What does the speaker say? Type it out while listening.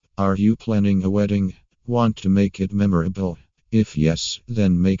Are you planning a wedding? Want to make it memorable? If yes,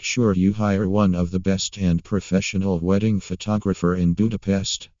 then make sure you hire one of the best and professional wedding photographer in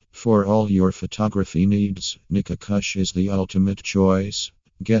Budapest. For all your photography needs, Nikakush is the ultimate choice.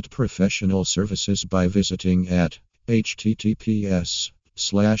 Get professional services by visiting at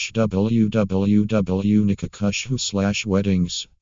https://www.nikakush.hu/weddings.